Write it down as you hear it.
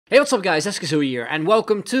Hey, what's up guys, 𝐻𝐤𝐤 here, and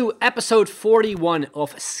welcome to episode 41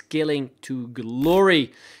 of Scaling to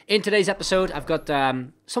Glory. In today's episode, I've got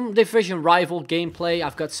some Division Rival gameplay,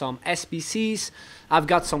 I've got some SBCs, I've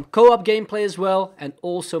got some co-op gameplay as well, and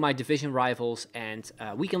also my Division Rivals and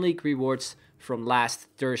Weekend League rewards from last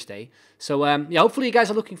Thursday. So yeah, hopefully you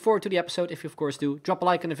guys are looking forward to the episode. If you of course do, drop a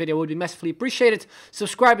like on the video, it would be massively appreciated.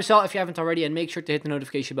 Subscribe as well if you haven't already, and make sure to hit the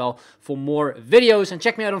notification bell for more videos. And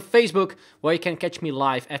check me out on Facebook, where you can catch me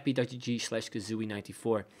live, fb.gg/𝐋𝐢𝐤𝐞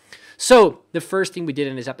𝐒𝐿. So the first thing we did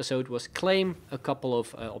in this episode was claim a couple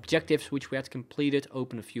of objectives which we had completed,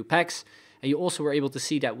 open a few packs. And you also were able to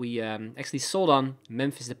see that we actually sold on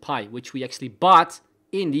MEMPHIS DEPAY, which we actually bought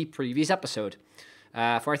in the previous episode.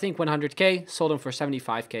 For I think 100k, sold him for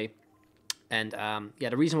 75k. And yeah,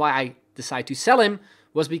 the reason why I decided to sell him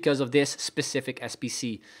was because of this specific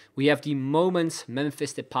SBC. We have the Moments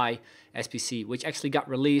MEMPHIS DEPAY SBC, which actually got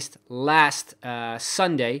released last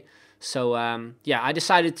Sunday. So yeah, I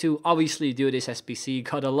decided to obviously do this SBC.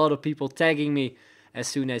 Got a lot of people tagging me as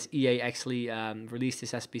soon as EA actually released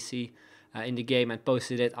this SBC in the game and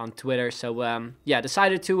posted it on Twitter. So yeah,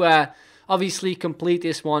 decided to obviously complete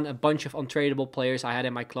this one. A bunch of untradeable players I had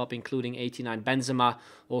in my club, including 89 Benzema,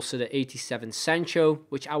 also the 87 Sancho,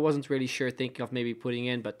 which I wasn't really sure, thinking of maybe putting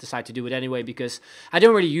in, but decided to do it anyway because I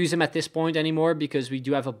don't really use him at this point anymore, because we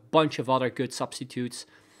do have a bunch of other good substitutes.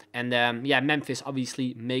 And yeah, Memphis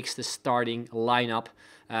obviously makes the starting lineup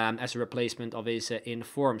as a replacement of his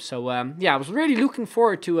in-form. So yeah, I was really looking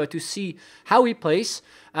forward to see how he plays.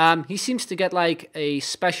 He seems to get like a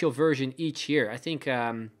special version each year. I think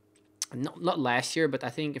not last year, but I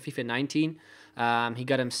think FIFA 19, he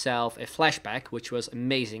got himself a flashback, which was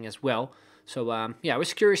amazing as well. So yeah, I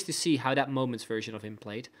was curious to see how that Moments version of him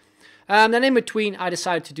played. Then in between, I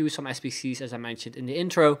decided to do some SBCs, as I mentioned in the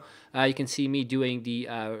intro. You can see me doing the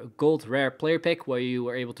gold rare player pick, where you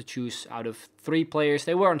were able to choose out of 3 players.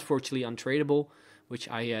 They were unfortunately untradeable, which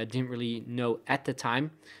I didn't really know at the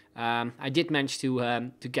time. I did manage to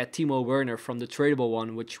get Timo Werner from the tradable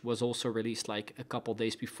one, which was also released like a couple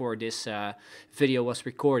days before this video was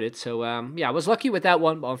recorded. So yeah, I was lucky with that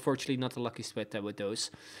one, but unfortunately not the luckiest with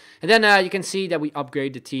those. And then you can see that we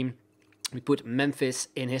upgrade the team. We put Memphis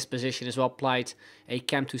in his position as well, applied a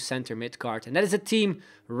cam to center mid card. And that is a team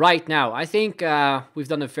right now. I think we've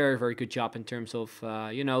done a very, very good job in terms of,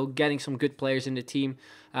 you know, getting some good players in the team.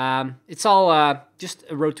 It's all just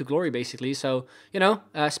a road to glory, basically. So, you know,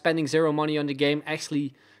 spending 0 money on the game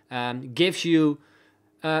actually gives you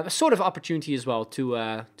a sort of opportunity as well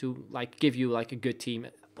to like give you like a good team.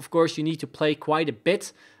 Of course, you need to play quite a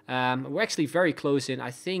bit. We're actually very close in,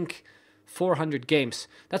 I think, 400 games.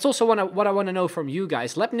 That's also what I want to know from you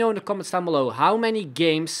guys. Let me know in the comments down below how many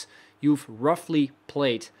games you've roughly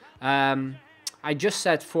played. I just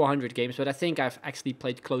said 400 games, but I think I've actually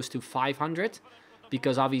played close to 500,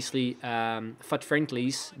 because obviously FUT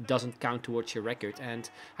Friendlies doesn't count towards your record. And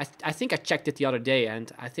I think I checked it the other day,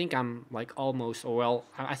 and I think I'm like almost, or well,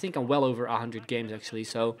 I think I'm well over 100 games actually.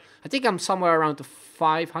 So I think I'm somewhere around the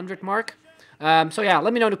 500 mark. So yeah,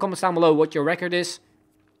 let me know in the comments down below what your record is.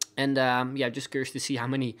 And yeah, just curious to see how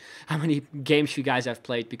many games you guys have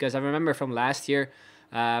played, because I remember from last year,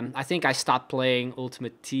 I think I stopped playing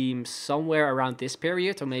Ultimate Team somewhere around this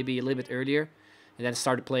period, or maybe a little bit earlier, and then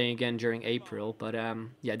started playing again during April. But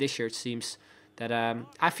yeah, this year it seems that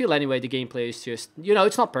I feel anyway the gameplay is just, you know,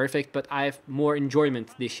 it's not perfect, but I have more enjoyment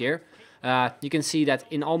this year. You can see that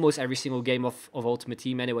in almost every single game of Ultimate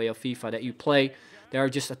Team anyway, of FIFA that you play, there are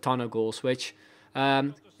just a ton of goals, which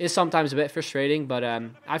is sometimes a bit frustrating, but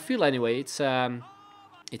I feel anyway it's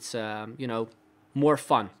you know, more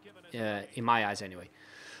fun in my eyes anyway.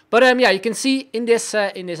 But yeah, you can see in this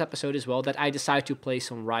episode as well that I decided to play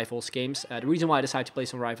some Rivals games. The reason why I decided to play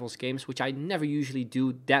some Rivals games, which I never usually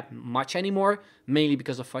do that much anymore, mainly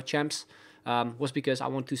because of FUT Champs, was because I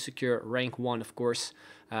want to secure rank 1, of course,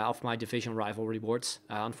 of my Division Rival rewards.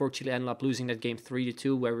 Unfortunately, I ended up losing that game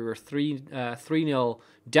 3-2, where we were 3-0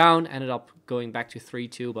 down, ended up going back to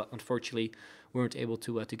 3-2, but unfortunately we weren't able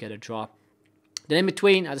to get a draw. Then in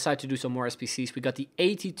between, I decided to do some more SPCs. We got the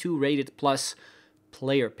 82 rated plus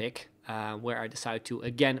player pick, where I decided to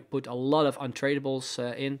again put a lot of untradables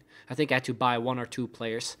in. I think I had to buy 1 or 2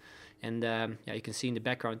 players. And yeah, you can see in the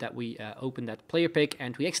background that we opened that player pick,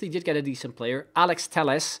 and we actually did get a decent player. Alex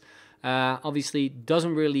Telles obviously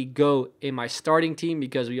doesn't really go in my starting team,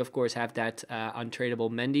 because we of course have that untradable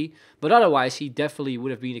Mendy, but otherwise he definitely would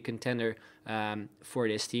have been a contender for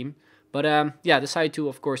this team. But yeah, decided to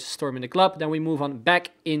of course storm in the club. Then we move on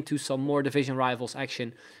back into some more Division Rivals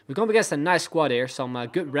action. We're going against a nice squad here, some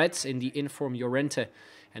good reds in the inform Llorente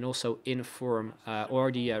and also inform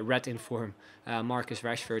or the red inform Marcus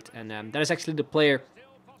Rashford, and that is actually the player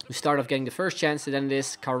who started off getting the first chance, and then it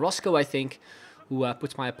is 𝐻𝐤𝐤𝐞, I think, who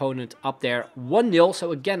puts my opponent up there 1-0.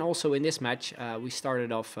 So again, also in this match, we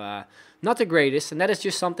started off not the greatest, and that is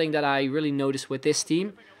just something that I really noticed with this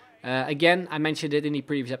team. Again, I mentioned it in the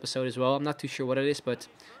previous episode as well. I'm not too sure what it is, but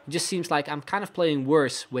it just seems like I'm kind of playing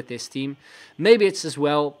worse with this team. Maybe it's as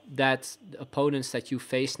well that the opponents that you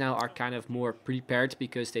face now are kind of more prepared,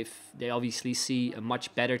 because they obviously see a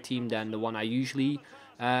much better team than the one I usually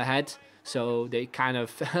had. So they kind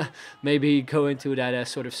of maybe go into that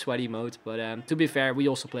sort of sweaty mode. But to be fair, we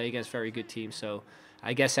also play against very good teams. So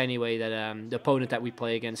I guess anyway that the opponent that we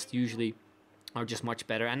play against usually are just much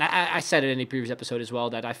better. And I said it in the previous episode as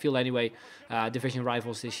well, that I feel anyway division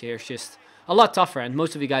rivals this year is just a lot tougher. And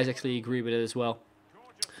most of you guys actually agree with it as well.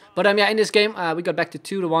 But yeah, in this game, we got back to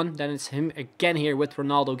 2-1. Then it's him again here with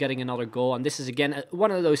Ronaldo getting another goal. And this is again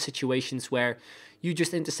one of those situations where you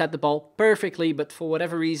just intercept the ball perfectly, but for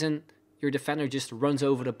whatever reason, your defender just runs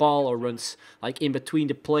over the ball or runs like in between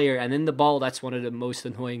the player and in the ball. That's one of the most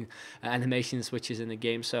annoying animations which is in the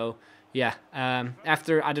game. So yeah,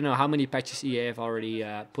 after I don't know how many patches EA have already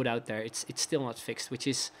put out there, it's still not fixed, which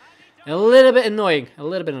is a little bit annoying.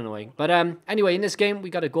 But anyway, in this game,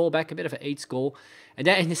 we got a goal back, a bit of an 𝐻𝐤𝐤𝐞 goal. And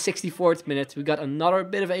then in the 64th minute, we got another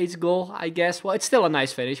bit of an 𝐻𝐤𝐤𝐞 goal, I guess. Well, it's still a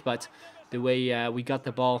nice finish, but the way we got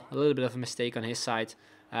the ball, a little bit of a mistake on his side.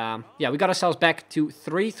 Yeah, we got ourselves back to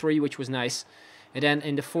 3-3, which was nice. And then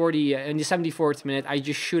in the 74th minute, I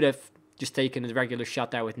just should have just taken a regular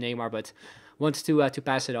shot there with Neymar, but wanted to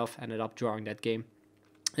pass it off, ended up drawing that game.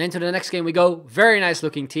 And into the next game we go. Very nice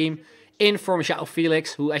looking team. In from João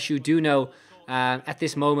Felix, who, as you do know, at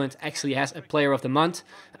this moment actually has a player of the month.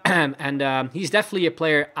 And he's definitely a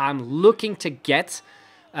player I'm looking to get.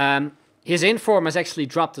 His inform has actually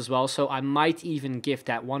dropped as well, so I might even give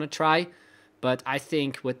that one a try. But I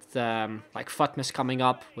think with like FUTMAS coming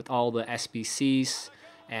up, with all the SBCs,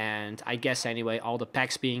 and I guess anyway all the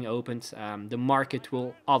packs being opened, the market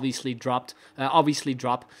will obviously drop.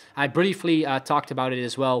 I briefly talked about it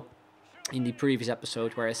as well in the previous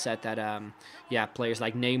episode, where I said that yeah, players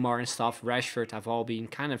like Neymar and stuff, Rashford, have all been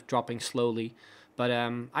kind of dropping slowly. But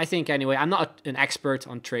I think anyway, I'm not an expert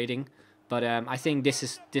on trading, but I think this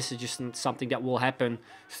is just something that will happen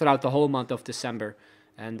throughout the whole month of December.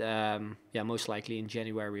 And yeah, most likely in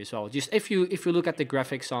January as well. Just if you look at the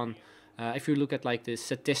graphics on, if you look at like the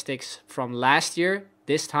statistics from last year,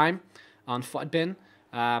 this time on FUTBIN,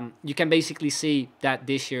 you can basically see that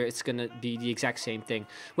this year it's gonna be the exact same thing.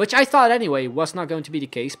 Which I thought anyway was not going to be the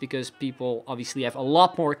case, because people obviously have a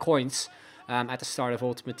lot more coins at the start of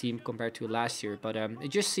Ultimate Team compared to last year. But it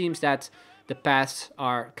just seems that the paths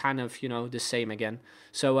are kind of, you know, the same again.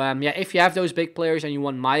 So yeah, if you have those big players and you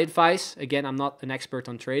want my advice, again, I'm not an expert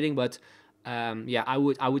on trading, but yeah, I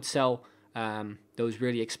would sell those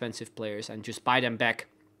really expensive players and just buy them back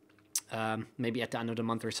maybe at the end of the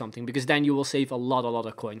month or something, because then you will save a lot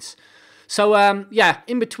of coins. So yeah,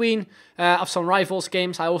 in between of some rivals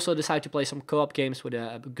games, I also decided to play some co-op games with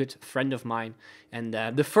a good friend of mine. And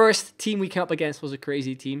the first team we came up against was a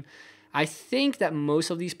crazy team. I think that most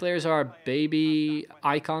of these players are baby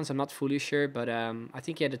icons. I'm not fully sure, but I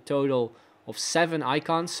think he had a total of 7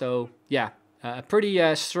 icons. So yeah, a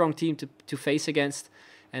pretty strong team to face against.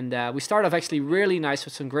 And we start off actually really nice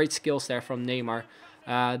with some great skills there from Neymar.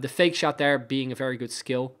 The fake shot there being a very good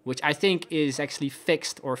skill, which I think is actually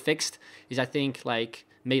fixed, is I think like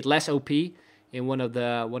made less OP in one of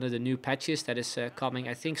the new patches that is coming,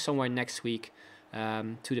 I think somewhere next week,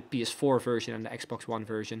 to the PS4 version and the Xbox One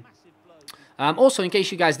version. Also, in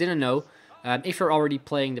case you guys didn't know, if you're already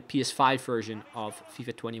playing the PS5 version of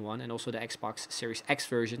FIFA 21 and also the Xbox Series X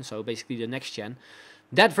version, so basically the next gen,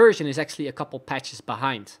 that version is actually a couple patches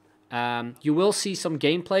behind. You will see some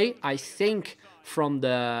gameplay, I think, from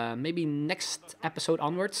the maybe next episode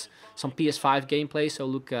onwards, some PS5 gameplay, so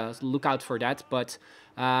look out for that. But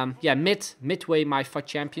yeah, midway my FUT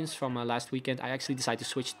Champions from last weekend, I actually decided to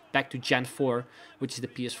switch back to Gen 4, which is the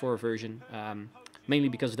PS4 version, mainly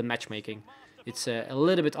because of the matchmaking. It's a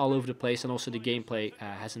little bit all over the place, and also the gameplay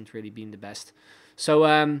hasn't really been the best. So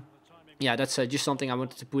yeah, that's just something I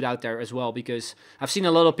wanted to put out there as well, because I've seen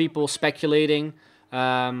a lot of people speculating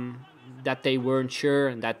that they weren't sure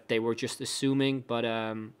and that they were just assuming, but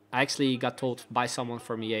I actually got told by someone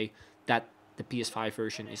from EA that the PS5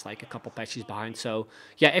 version is like a couple patches behind. So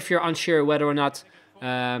yeah, if you're unsure whether or not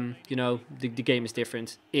you know, the game is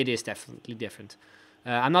different, it is definitely different.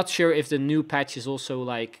 I'm not sure if the new patch is also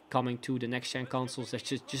like coming to the next gen consoles. That's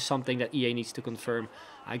just something that EA needs to confirm,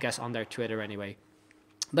 I guess, on their Twitter anyway.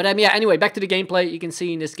 But yeah, anyway, back to the gameplay. You can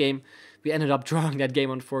see in this game, we ended up drawing that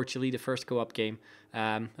game, unfortunately, the first co-op game.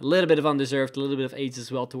 A little bit of undeserved, a little bit of AIDS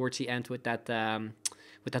as well towards the end with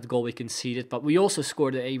that goal we conceded. But we also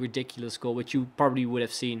scored a ridiculous goal, which you probably would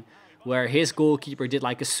have seen, where his goalkeeper did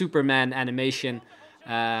like a Superman animation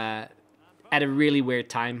at a really weird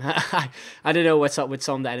time. I don't know what's up with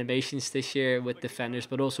some of the animations this year with defenders,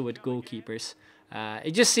 but also with goalkeepers.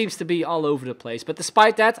 It just seems to be all over the place. But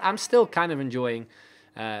despite that, I'm still kind of enjoying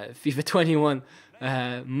FIFA 21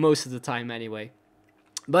 most of the time anyway.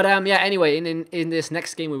 But yeah, anyway, in this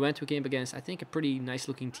next game we went to a game against, I think, a pretty nice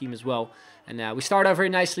looking team as well. And we start out very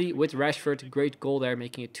nicely with Rashford, a great goal there,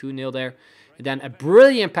 making it 2-0 there. And then a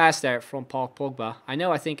brilliant pass there from Paul Pogba.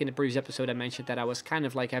 I think in the previous episode I mentioned that I was kind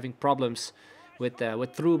of like having problems with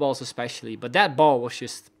through balls especially. But that ball was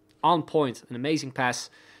just on point, an amazing pass.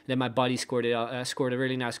 And then my buddy scored a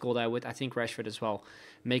really nice goal there with, I think, Rashford as well,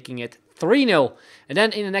 making it 3-0. And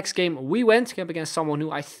then in the next game, we went up against someone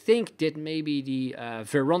who I think did maybe the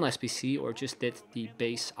Veron SBC, or just did the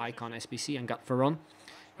base icon SBC and got Veron.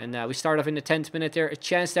 And we start off in the 10th minute there, a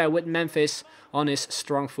chance there with Memphis on his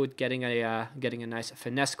strong foot, getting a nice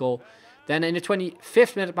finesse goal. Then in the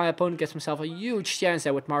 25th minute, my opponent gets himself a huge chance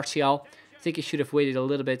there with Martial. I think he should have waited a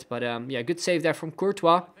little bit, but yeah, good save there from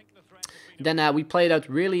Courtois. Then we played out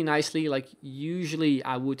really nicely. Like usually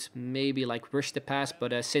I would maybe like rush the pass,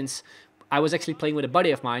 but since I was actually playing with a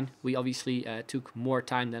buddy of mine, we obviously took more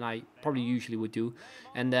time than I probably usually would do.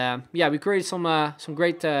 And yeah, we created some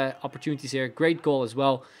great opportunities here. Great goal as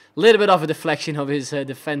well. A little bit of a deflection of his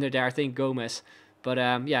defender there, I think Gomez. But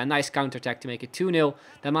yeah, a nice counter-attack to make it 2-0.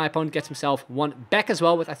 Then my opponent gets himself one back as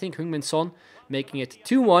well with, I think, 𝐿𝐿, making it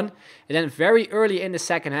 2-1. And then very early in the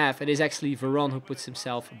second half, it is actually Veron who puts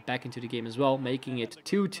himself back into the game as well, making it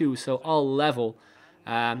 2-2, so all level.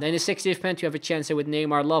 Then in the 60th minute, you have a chance there with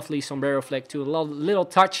Neymar. Lovely sombrero flick to a little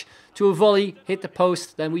touch to a volley, hit the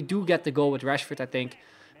post. Then we do get the goal with Rashford, I think,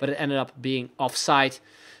 but it ended up being offside.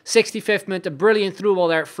 65th minute, a brilliant through ball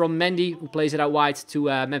there from Mendy, who plays it out wide to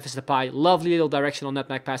Memphis Depay. Lovely little directional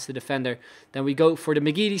nutmeg pass to the defender. Then we go for the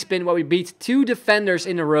McGeady spin, where we beat 2 defenders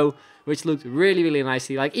in a row, which looked really, really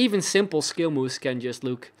nicely. Like even simple skill moves can just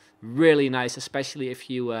look really nice, especially if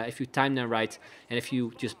you time them right and if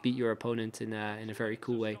you just beat your opponent in a very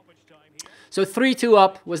cool way. So 3-2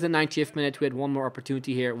 up was the 90th minute. We had one more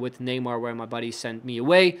opportunity here with Neymar, where my buddy sent me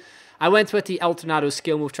away. I went with the El Tornado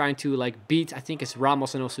skill move, trying to like beat, I think it's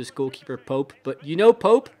Ramos and also his goalkeeper Pope. But you know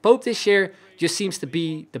Pope this year just seems to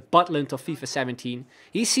be the Butland of FIFA 17.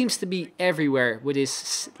 He seems to be everywhere with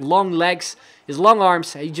his long legs, his long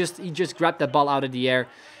arms. He just grabbed the ball out of the air.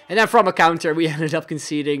 And then from a counter, we ended up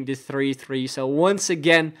conceding the 3-3. So once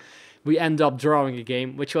again, we end up drawing a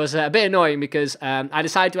game, which was a bit annoying because I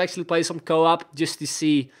decided to actually play some co-op just to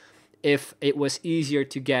see if it was easier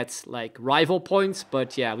to get like rival points.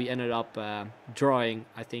 But yeah, we ended up drawing,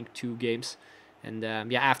 I think, 2 games. And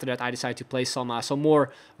yeah, after that, I decided to play some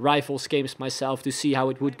more rivals games myself to see how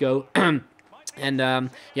it would go. And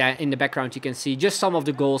yeah, in the background you can see just some of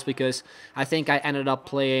the goals, because I think I ended up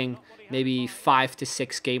playing maybe 5 to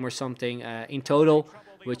 6 games or something in total,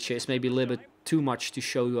 which is maybe a little bit too much to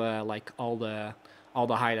show like all the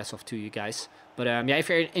highlights of to you guys. But yeah, if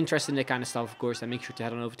you're interested in that kind of stuff, of course, then make sure to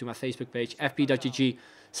head on over to my Facebook page,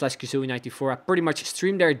 fb.gg/𝐋𝐢𝐤𝐞94. I pretty much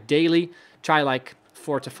stream there daily, try like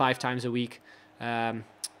 4 to 5 times a week,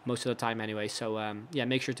 most of the time anyway. So yeah,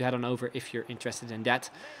 make sure to head on over if you're interested in that.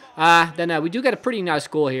 Then we do get a pretty nice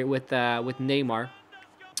goal here with Neymar.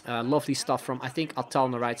 Lovely stuff from, I think, Atal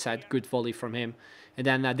on the right side. Good volley from him. And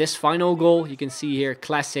then this final goal, you can see here,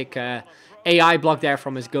 classic AI block there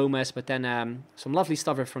from his Gomez. But then some lovely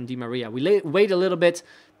stuff here from Di Maria. We wait a little bit.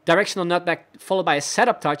 Directional nutmeg followed by a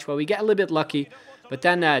setup touch where we get a little bit lucky. But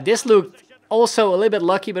then this looked also a little bit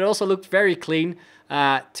lucky, but also looked very clean. 2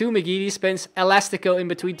 McGeady spins, elastico in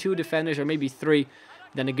between 2 defenders, or maybe 3.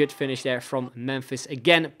 Then a good finish there from Memphis.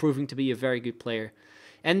 Again, proving to be a very good player.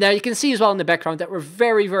 And you can see as well in the background that we're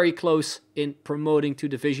very, very close in promoting to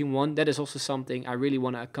Division 1. That is also something I really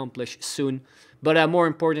want to accomplish soon. But more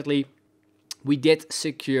importantly, we did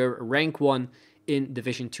secure rank 1 in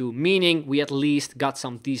Division 2, meaning we at least got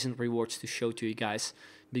some decent rewards to show to you guys,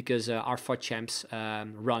 because our FUT Champs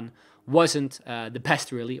run wasn't the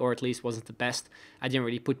best really, or at least wasn't the best. I didn't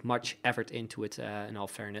really put much effort into it in all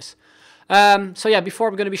fairness. So yeah, before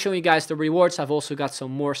I'm going to be showing you guys the rewards, I've also got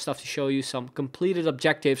some more stuff to show you, some completed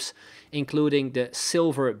objectives, including the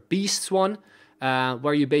Silver Beasts one.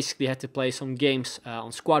 where you basically had to play some games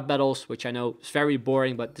on squad battles, which I know is very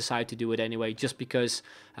boring, but decided to do it anyway, just because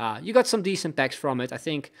you got some decent packs from it. I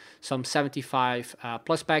think some 75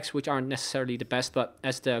 plus packs, which aren't necessarily the best, but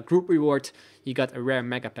as the group reward, you got a rare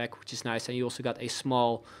mega pack, which is nice, and you also got a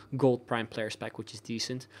small gold prime players pack, which is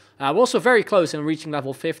decent. We're also very close in reaching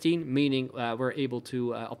level 15, meaning we're able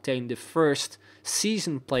to obtain the first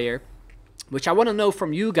season player, which I want to know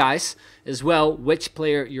from you guys as well, which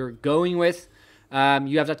player you're going with.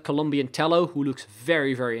 You have that Colombian Tello, who looks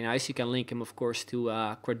very, very nice. You can link him, of course, to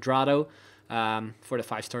𝐻𝐤𝐤 for the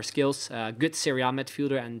 5-star skills. Good Serie A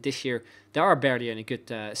midfielder, and this year there are barely any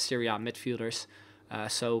good Serie A midfielders.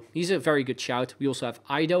 So he's a very good shout. We also have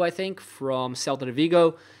𝐋𝐢𝐤𝐤, I think, from Celta de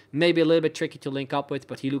Vigo. Maybe a little bit tricky to link up with,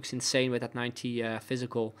 but he looks insane with that 90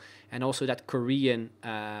 physical. And also that Korean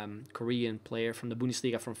player from the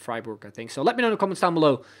Bundesliga from Freiburg, I think. So let me know in the comments down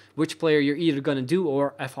below which player you're either going to do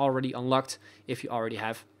or have already unlocked, if you already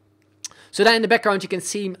have. So then in the background you can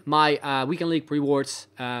see my Weekend League rewards,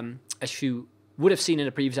 as you would have seen in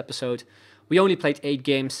the previous episode. We only played 8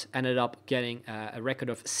 games, ended up getting a record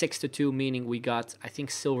of 6-2, meaning we got, I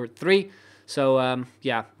think, silver 3. So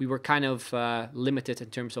yeah, we were kind of limited in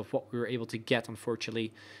terms of what we were able to get,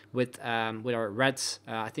 unfortunately, with our reds.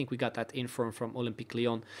 I think we got that inform from Olympique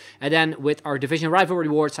Lyon. And then with our division rival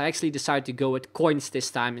rewards, I actually decided to go with coins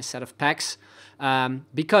this time instead of packs,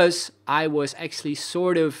 because I was actually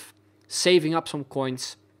sort of saving up some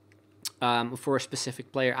coins for a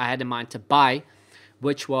specific player I had in mind to buy,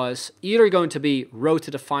 which was either going to be Road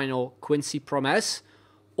to the Final Quincy Promes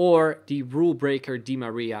or the Rule Breaker Di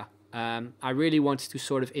Maria. I really wanted to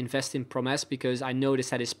sort of invest in Promes because I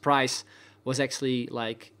noticed that his price was actually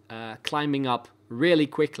like climbing up really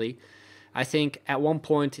quickly. I think at one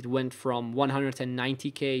point it went from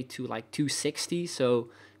 190k to like 260. So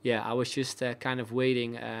yeah, I was just kind of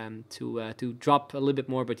waiting to drop a little bit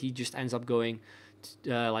more, but he just ends up going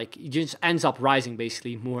like he just ends up rising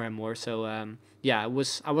basically more and more. So yeah, I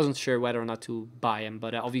wasn't sure whether or not to buy him,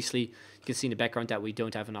 but obviously you can see in the background that we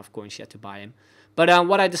don't have enough coins yet to buy him. But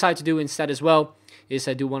what I decided to do instead as well is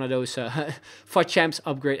do one of those FUT Champs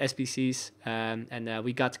upgrade SBCs, and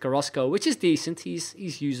we got Carrasco, which is decent.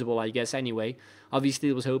 He's usable, I guess. Anyway, obviously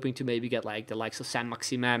I was hoping to maybe get like the likes of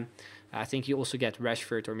Saint-Maximin. I think you also get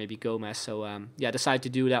Rashford or maybe Gomez. So yeah, I decided to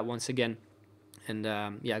do that once again, and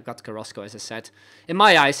yeah, I got Carrasco, as I said. In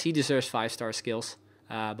my eyes, he deserves 5-star skills.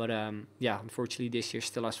 But yeah, unfortunately this year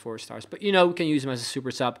still has 4 stars. But you know, we can use him as a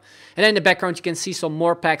super sub. And then in the background you can see some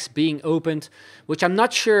more packs being opened, which I'm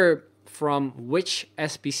not sure from which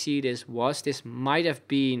SBC this was. This might have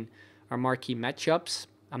been our marquee matchups.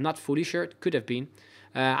 I'm not fully sure. It could have been.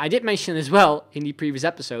 I did mention as well in the previous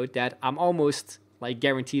episode that I'm almost like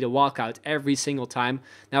guaranteed a walkout every single time.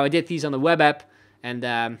 Now I did these on the web app, and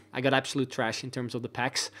I got absolute trash in terms of the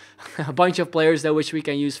packs. A bunch of players though which we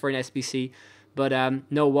can use for an SBC. But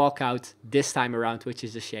no walkout this time around, which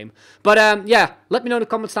is a shame. But yeah, let me know in the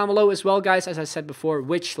comments down below as well, guys. As I said before,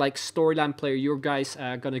 which like storyline player you guys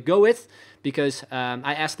are gonna go with, because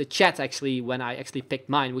I asked the chat actually when I actually picked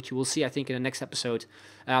mine, which you will see I think in the next episode,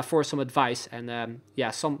 for some advice. And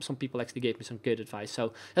yeah, some people actually gave me some good advice.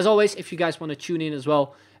 So as always, if you guys want to tune in as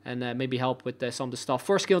well and maybe help with some of the stuff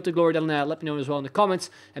for Skill to Glory, then let me know as well in the comments,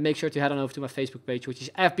 and make sure to head on over to my Facebook page, which is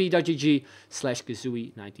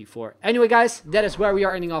fb.gg/𝐋𝐢𝐤𝐞94. Anyway, guys, that is where we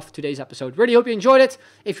are ending off today's episode. Really hope you enjoyed it.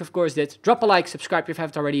 If you of course did, drop a like, subscribe if you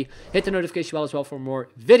haven't already, hit the notification bell as well for more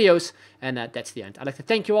videos, and that's the end. I'd like to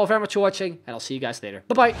thank you all very much for watching, and I'll see you guys later.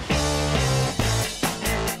 Bye bye.